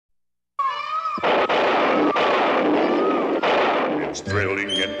It's thrilling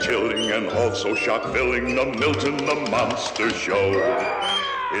and chilling and also shock-filling, the Milton the Monster Show.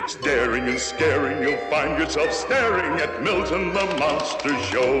 It's daring and scaring, you'll find yourself staring at Milton the Monster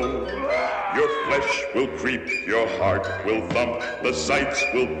Show. Your flesh will creep, your heart will thump, the sights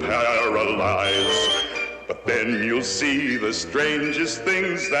will paralyze. But then you'll see the strangest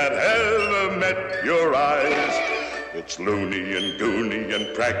things that ever met your eyes. It's loony and goony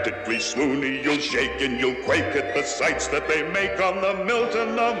and practically swoony. You'll shake and you'll quake at the sights that they make on the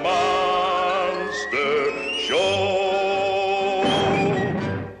Milton the Monster Show.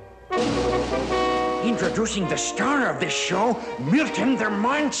 Introducing the star of this show, Milton the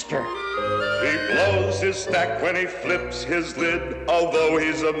Monster. He blows his stack when he flips his lid. Although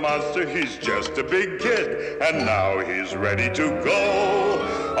he's a monster, he's just a big kid. And now he's ready to go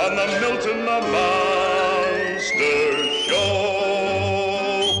on the Milton the Monster Show.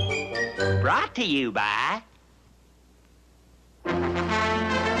 Brought to you by...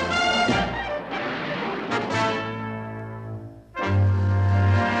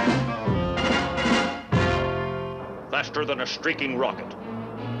 Faster than a streaking rocket.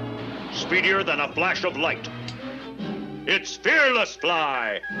 Speedier than a flash of light. It's Fearless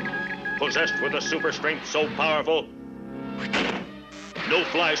Fly, possessed with a super strength so powerful, no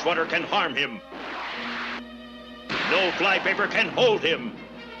fly swatter can harm him. No flypaper can hold him.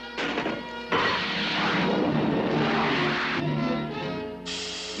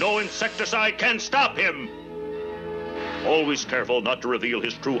 No insecticide can stop him. Always careful not to reveal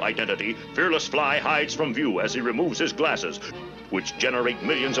his true identity, Fearless Fly hides from view as he removes his glasses, which generate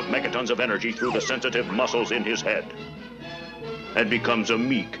millions of megatons of energy through the sensitive muscles in his head, and becomes a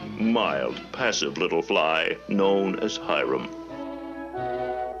meek, mild, passive little fly known as Hiram.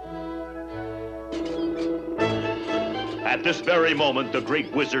 At this very moment, the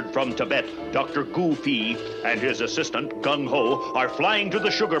great wizard from Tibet, Dr. Goofy, and his assistant, Gung Ho, are flying to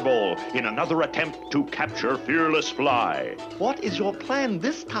the Sugar Bowl in another attempt to capture Fearless Fly. What is your plan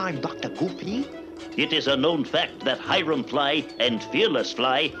this time, Dr. Goofy? It is a known fact that Hiram Fly and Fearless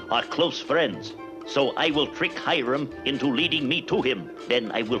Fly are close friends. So I will trick Hiram into leading me to him.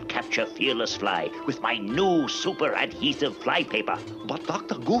 Then I will capture Fearless Fly with my new super adhesive flypaper. But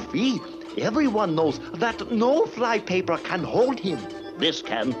Dr. Goofy, everyone knows that no flypaper can hold him. This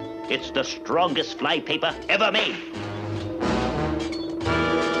can. It's the strongest flypaper ever made.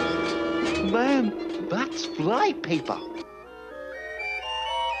 Man, that's flypaper.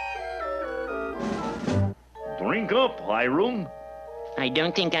 Drink up, Hiram. I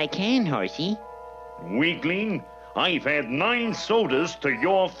don't think I can, Horsey. Weakling, I've had 9 sodas to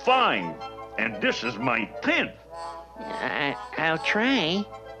your 5, and this is my 10th. I'll try.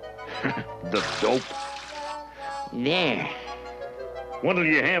 The dope. There. What'll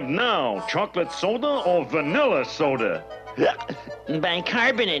you have now, chocolate soda or vanilla soda?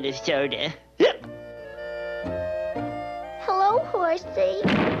 Bicarbonate soda. Hello, Horsey.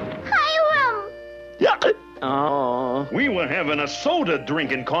 Hiram! Oh. We were having a soda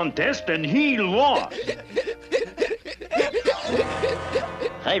drinking contest and he lost.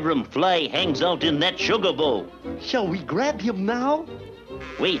 Hiram Fly hangs out in that sugar bowl. Shall we grab him now?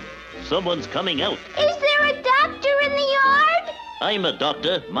 Wait, someone's coming out. Is there a doctor in the yard? I'm a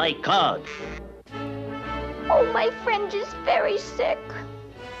doctor, my card. Oh, my friend is very sick.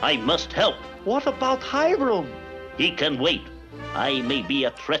 I must help. What about Hiram? He can wait. I may be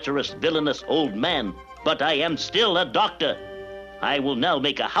a treacherous, villainous old man, but I am still a doctor. I will now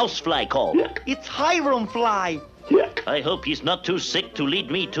make a housefly call. It's Hiram Fly. I hope he's not too sick to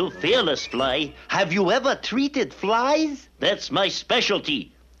lead me to Fearless Fly. Have you ever treated flies? That's my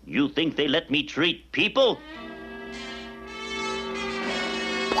specialty. You think they let me treat people?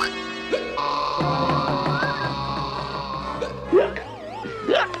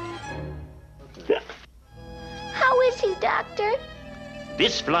 How is he, Doctor?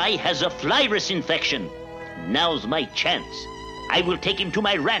 This fly has a virus infection. Now's my chance. I will take him to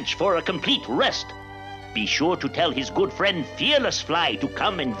my ranch for a complete rest. Be sure to tell his good friend Fearless Fly to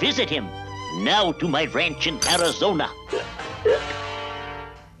come and visit him. Now to my ranch in Arizona.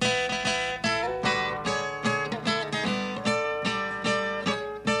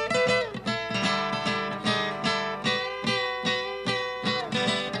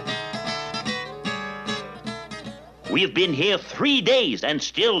 We've been here 3 days and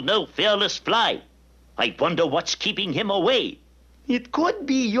still no Fearless Fly. I wonder what's keeping him away. It could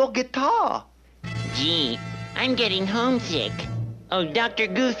be your guitar. Gee, I'm getting homesick. Oh, Dr.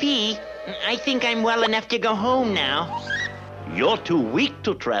 Goofy, I think I'm well enough to go home now. You're too weak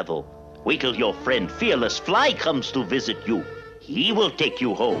to travel. Wait till your friend Fearless Fly comes to visit you. He will take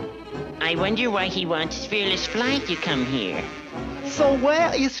you home. I wonder why he wants Fearless Fly to come here. So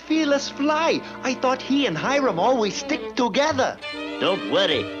where is Fearless Fly? I thought he and Hiram always stick together. Don't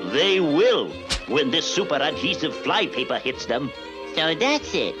worry, they will when this super adhesive flypaper hits them. So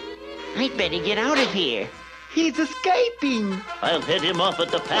that's it. I'd better get out of here. He's escaping. I'll head him off at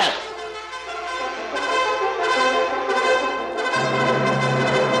the path.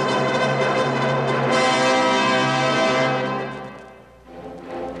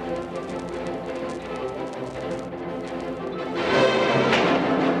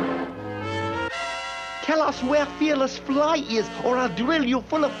 Tell us where Fearless Fly is, or I'll drill you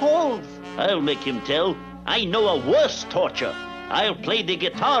full of holes. I'll make him tell. I know a worse torture. I'll play the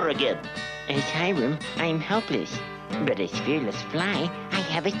guitar again. As Hiram, I'm helpless. But as Fearless Fly, I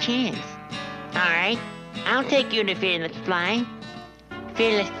have a chance. All right, I'll take you to Fearless Fly.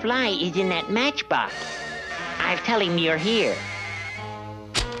 Fearless Fly is in that matchbox. I'll tell him you're here.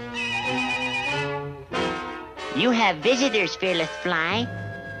 You have visitors, Fearless Fly.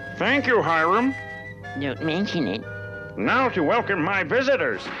 Thank you, Hiram. Don't mention it. Now to welcome my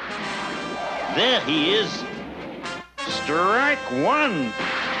visitors. There he is. Strike one.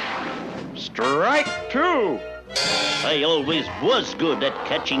 Strike two. I always was good at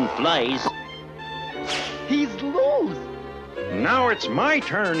catching flies. He's loose. Now it's my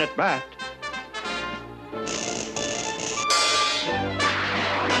turn at bat.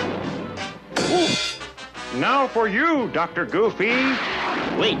 Ooh. Now for you, Dr. Goofy.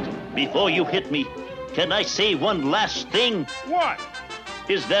 Wait, before you hit me, can I say one last thing? What?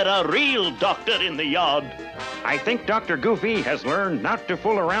 Is there a real doctor in the yard? I think Dr. Goofy has learned not to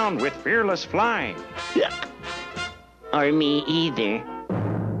fool around with Fearless Fly. Yuck. Or me either.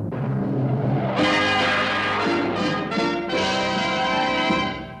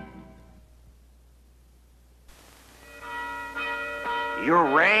 You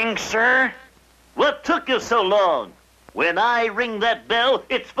rang, sir? What took you so long? When I ring that bell,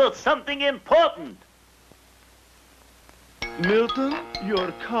 it's for something important. Milton,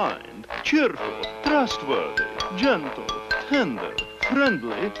 you're kind, cheerful, trustworthy, gentle, tender,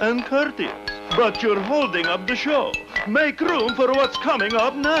 friendly, and courteous. But you're holding up the show. Make room for what's coming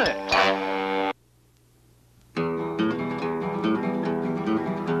up next.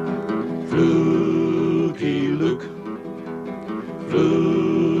 Fluky Luke,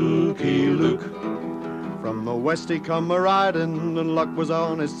 Fluky Luke. From the west he come a-riding, and luck was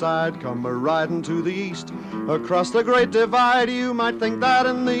on his side. Come a-riding to the east, across the great divide. You might think that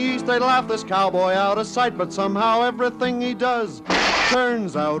in the east they'd laugh this cowboy out of sight, but somehow everything he does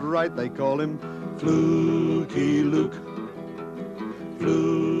turns out right. They call him Fluky Luke,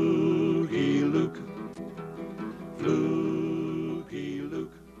 Fluky Luke, Fluky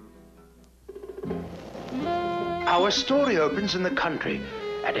Luke. Our story opens in the country,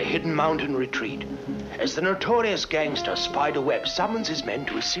 at a hidden mountain retreat, as the notorious gangster Spider Webb summons his men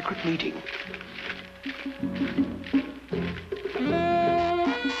to a secret meeting.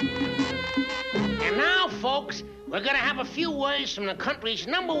 And now, folks, we're gonna have a few words from the country's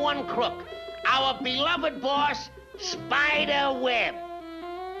 #1 crook, our beloved boss, Spider Webb.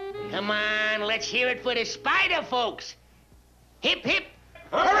 Come on, let's hear it for the Spider folks. Hip, hip.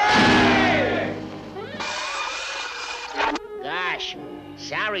 Hooray! Gosh,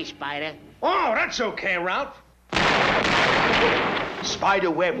 sorry, Spider. Oh, that's okay, Ralph.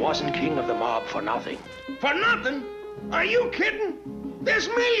 Spider Webb wasn't king of the mob for nothing. For nothing? Are you kidding? There's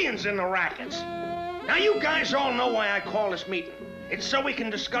millions in the rackets. Now, you guys all know why I call this meeting. It's so we can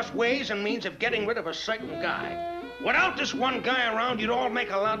discuss ways and means of getting rid of a certain guy. Without this one guy around, you'd all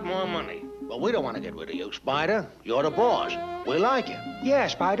make a lot more money. But we don't want to get rid of you, Spider. You're the boss. We like you. Yeah,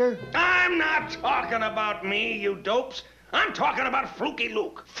 Spider. I'm not talking about me, you dopes. I'm talking about Fluky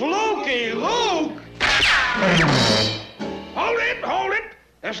Luke. Fluky Luke? Hold it.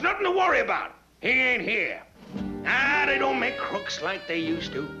 There's nothing to worry about. He ain't here. They don't make crooks like they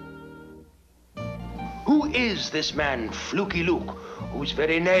used to. Who is this man, Fluky Luke, whose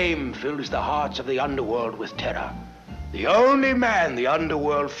very name fills the hearts of the underworld with terror? The only man the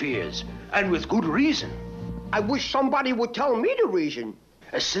underworld fears, and with good reason. I wish somebody would tell me the reason.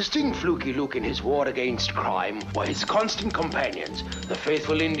 Assisting Fluky Luke in his war against crime were his constant companions, the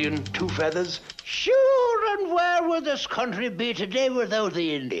faithful Indian Two Feathers. Sure, and where would this country be today without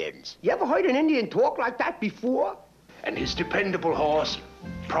the Indians? You ever heard an Indian talk like that before? And his dependable horse,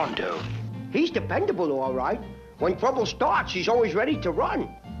 Pronto. He's dependable, all right. When trouble starts, he's always ready to run.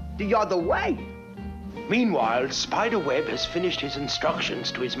 The other way. Meanwhile, Spider Webb has finished his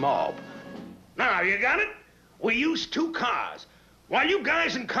instructions to his mob. Now, you got it? We use 2 cars. While you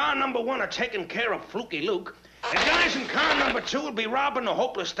guys in car #1 are taking care of Fluky Luke, the guys in car #2 will be robbing the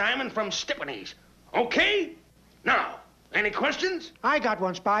Hopeless Diamond from Stiphanie's. Okay? Now, Any questions? I got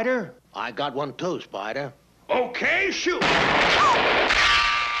one, Spider. I got one too, Spider. Okay, shoot.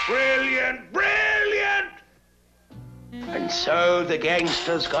 Brilliant, brilliant! And so the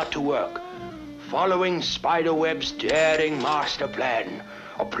gangsters got to work, following Spiderweb's daring master plan.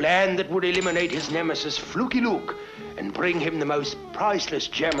 A plan that would eliminate his nemesis, Fluky Luke, and bring him the most priceless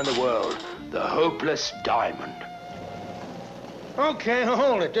gem in the world, the hopeless diamond. Okay,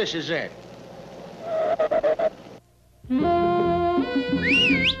 hold it. This is it.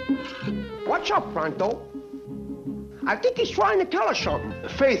 What's up, Pronto? I think he's trying to tell us something. The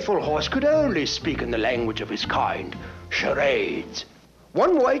faithful horse could only speak in the language of his kind, charades.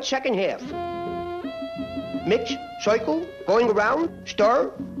 One word, second half. Mix, circle, going around,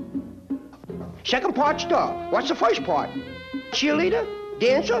 stir. Second part, stir. What's the first part? Cheerleader,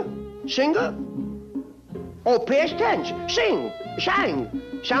 dancer, singer? Oh, past tense. Sing, sang.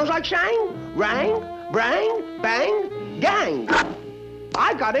 Sounds like sang, rang, brang, bang, gang.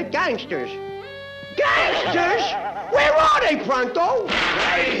 I got it, gangsters. Gangsters? Where are they, Pronto?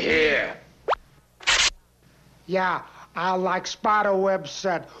 Right here. Yeah, like Spiderweb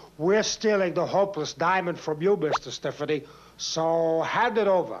said, we're stealing the hopeless diamond from you, Mr. Stiffany. So hand it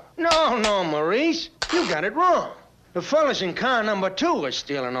over. No, Maurice. You got it wrong. The fellas in car number 2 are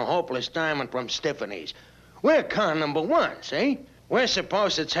stealing a hopeless diamond from Stiffany's. We're car number 1, see? We're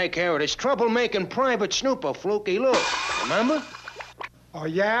supposed to take care of this troublemaking private snooper, Fluky Luke. Remember? Oh,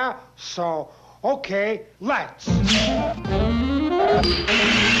 yeah? So, okay, let's. Come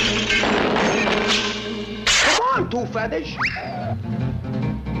on, Two Feathers.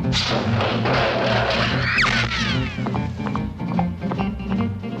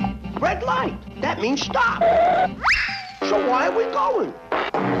 Red light. That means stop. So why are we going?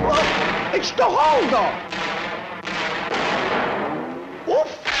 Well, it's the holdup. Oof.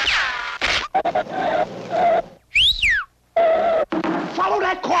 Follow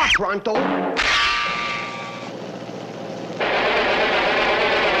that car, Pronto.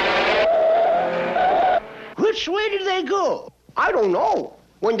 Which way did they go? I don't know.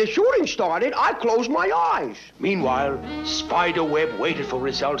 When the shooting started, I closed my eyes. Meanwhile, Spiderweb waited for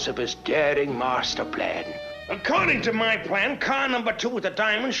results of his daring master plan. According to my plan, car number 2 with the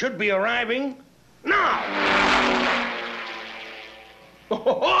diamond should be arriving now.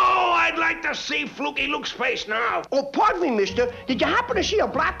 Oh, I'd like to see Fluky Luke's face now. Oh, pardon me, mister. Did you happen to see a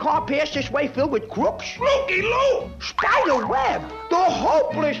black car pass this way filled with crooks? Fluky Luke! Spiderweb, the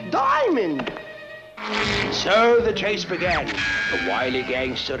hopeless diamond. So the chase began. The wily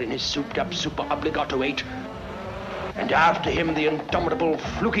gangster in his souped-up super obligato 8, and after him the indomitable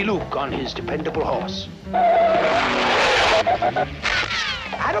Fluky Luke on his dependable horse.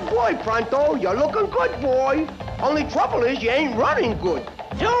 Attaboy, Pronto. You're looking good, boy. Only trouble is you ain't running good.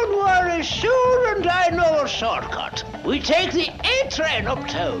 Don't worry, sure, and I know a shortcut. We take the A train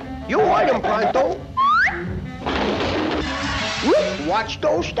uptown. You heard him, Pronto. Whoop, watch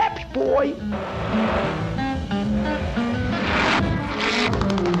those steps, boy.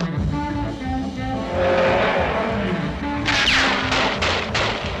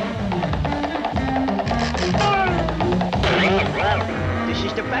 This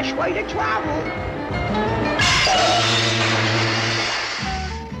is the best way to travel.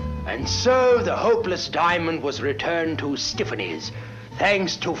 And so the hopeless diamond was returned to Stiffany's,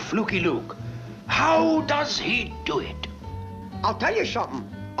 thanks to Fluky Luke. How does he do it? I'll tell you something.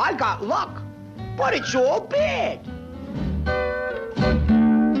 I got luck, but it's all bad.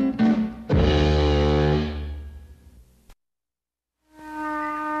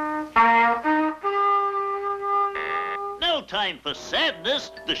 No time for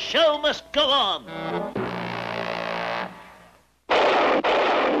sadness. The show must go on.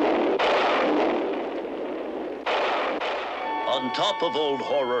 On top of Old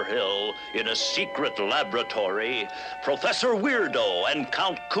Horror Hill, in a secret laboratory, Professor Weirdo and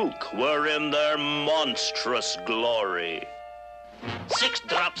Count Kook were in their monstrous glory. 6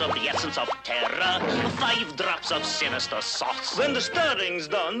 drops of the essence of terror, 5 drops of sinister sauce. When the stirring's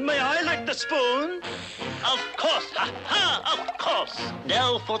done, may I lick the spoon? Of course, of course.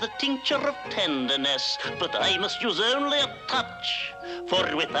 Now for the tincture of tenderness, but I must use only a touch.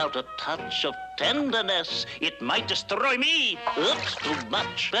 For without a touch of tenderness, it might destroy me. Oops, too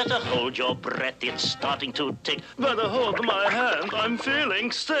much. Better hold your breath, it's starting to tick. Better hold my hand, I'm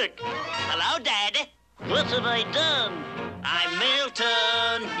feeling sick. Hello, Dad. What have I done? I'm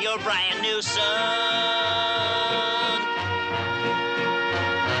Milton, your brand new son.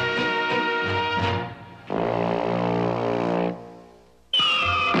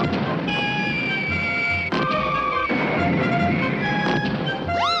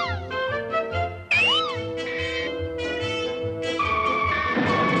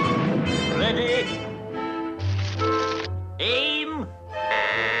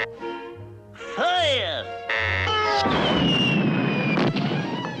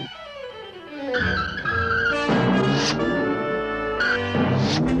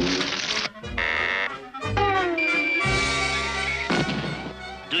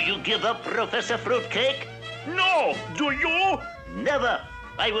 up, Professor Fruitcake? No, do you? Never.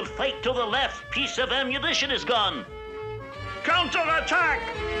 I will fight till the last piece of ammunition is gone. Counterattack!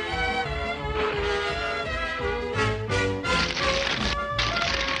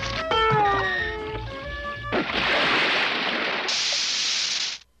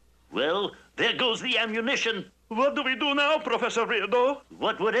 Well, there goes the ammunition. What do we do now, Professor Weirdo?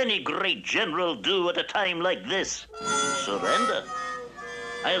 What would any great general do at a time like this? Surrender.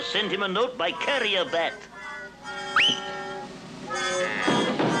 I'll send him a note by carrier bat.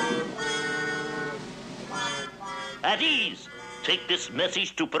 At ease. Take this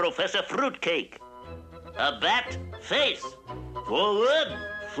message to Professor Fruitcake. A bat face. Forward,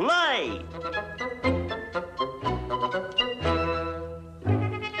 fly.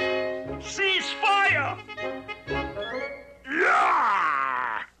 Cease fire!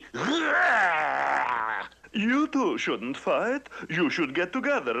 You two shouldn't fight. You should get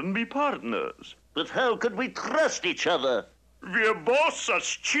together and be partners. But how could we trust each other? We're both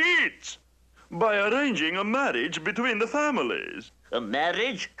such cheats. By arranging a marriage between the families. A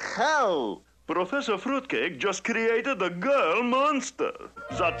marriage? How? Professor Fruitcake just created a girl monster.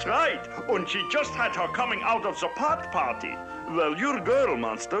 That's right. And she just had her coming out of the pot party. Well, your girl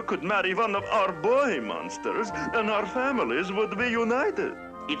monster could marry one of our boy monsters, and our families would be united.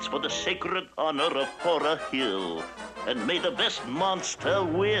 It's for the sacred honor of Horror Hill. And may the best monster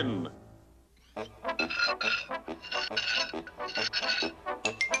win.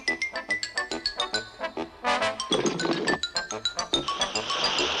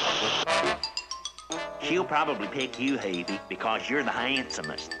 She'll probably pick you, Havy, because you're the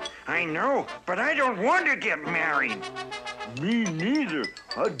handsomest. I know, but I don't want to get married. Me neither.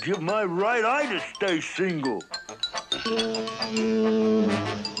 I'd give my right eye to stay single.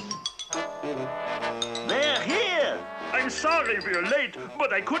 They're here! I'm sorry we're late,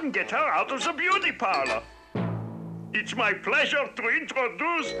 but I couldn't get her out of the beauty parlor. It's my pleasure to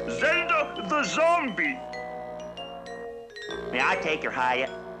introduce Zelda the zombie. May I take her, Hyatt?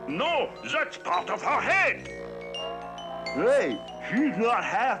 No, that's part of her head. Hey, she's not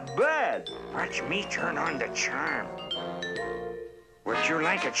half bad. Watch me turn on the charm. Would you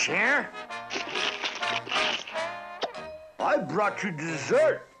like a chair? I brought you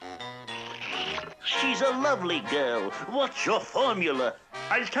dessert. She's a lovely girl. What's your formula?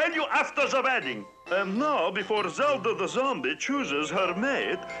 I'll tell you after the wedding. And now, before Zelda the zombie chooses her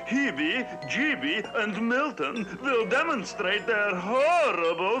mate, Hebe, Jeeby, and Milton will demonstrate their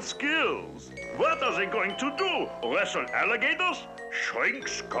horrible skills. What are they going to do? Wrestle alligators? Shrink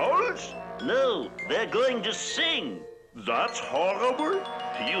skulls? No, they're going to sing. That's horrible.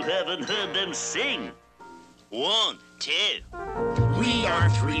 You haven't heard them sing. 1, 2. We are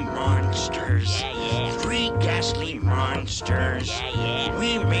three monsters. Yeah. Three ghastly monsters. Yeah.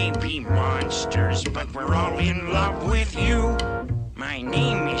 We may be monsters, but we're all in love with you. My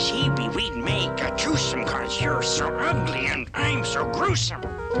name is Hebe. We'd make a twosome, 'cause you're so ugly and I'm so gruesome.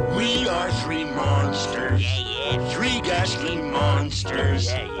 We are three monsters. Yeah. Three ghastly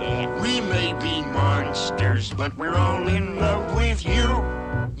monsters. Yeah. We may be monsters, but we're all in love with you.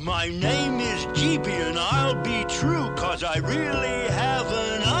 My name is Jeeby, and I'll be true, 'cause I really have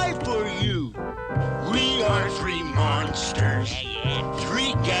an eye for you. We are three monsters. Yeah.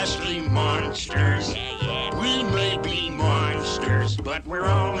 Three ghastly monsters. Yeah. We may be monsters, but we're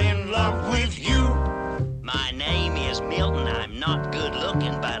all in love with you. My name is Milton. I'm not good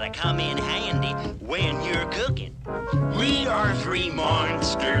looking, but I come in handy when you're cooking. We are three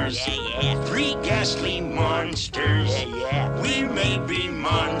monsters. Yeah. Three ghastly monsters. Yeah. We may be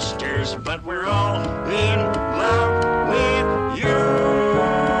monsters, but we're all in love with you.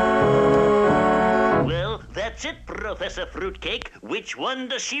 Well, that's it, Professor Fruitcake. Which one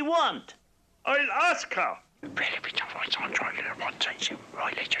does she want? I'll ask her.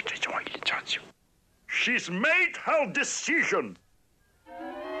 She's made her decision.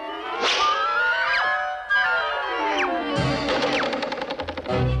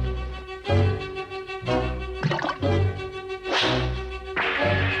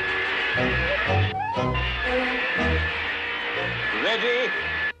 Ready,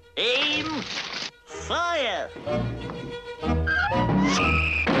 aim, fire!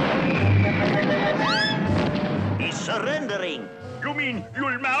 He's surrendering. You mean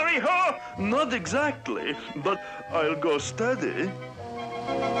you'll marry her? Not exactly, but I'll go steady.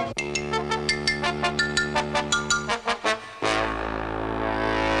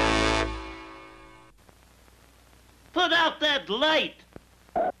 Put out that light!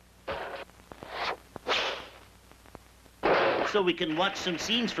 So we can watch some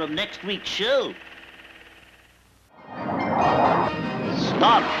scenes from next week's show.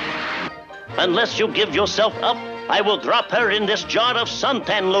 Stop! Unless you give yourself up, I will drop her in this jar of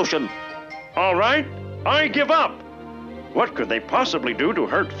suntan lotion. All right, I give up. What could they possibly do to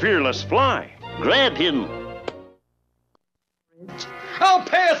hurt Fearless Fly? Grab him. I'll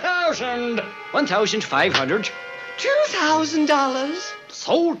pay 1,000. 1,500. $2,000?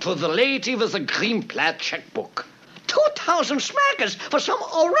 Sold to the lady with the green plaid checkbook. 2,000 smackers for some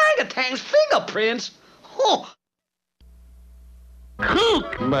orangutan's fingerprints. Oh.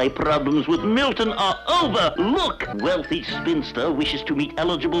 Cook! My problems with Milton are over. Look! Wealthy spinster wishes to meet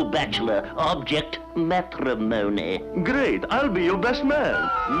eligible bachelor. Object, matrimony. Great, I'll be your best man.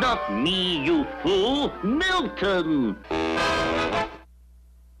 Not me, you fool. Milton!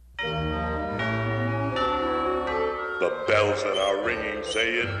 The bells that are ringing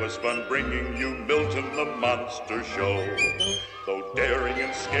say it was fun bringing you Milton the Monster Show. Though daring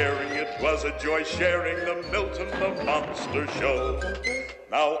and scaring, it was a joy sharing the Milton the Monster Show.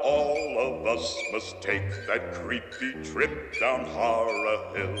 Now all of us must take that creepy trip down Horror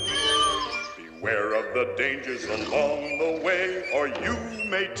Hill. Beware of the dangers along the way, or you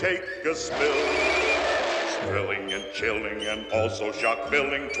may take a spill. Thrilling and chilling and also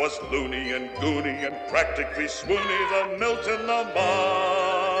shock-filling, 'twas loony and goony and practically swoony, the Milton the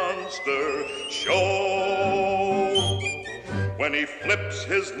Monster Show. When he flips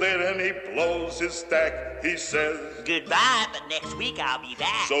his lid and he blows his stack, he says, "Goodbye, but next week I'll be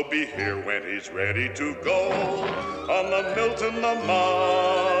back." So be here when he's ready to go on the Milton the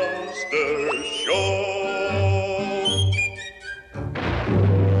Monster Show.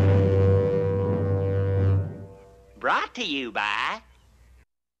 Brought to you by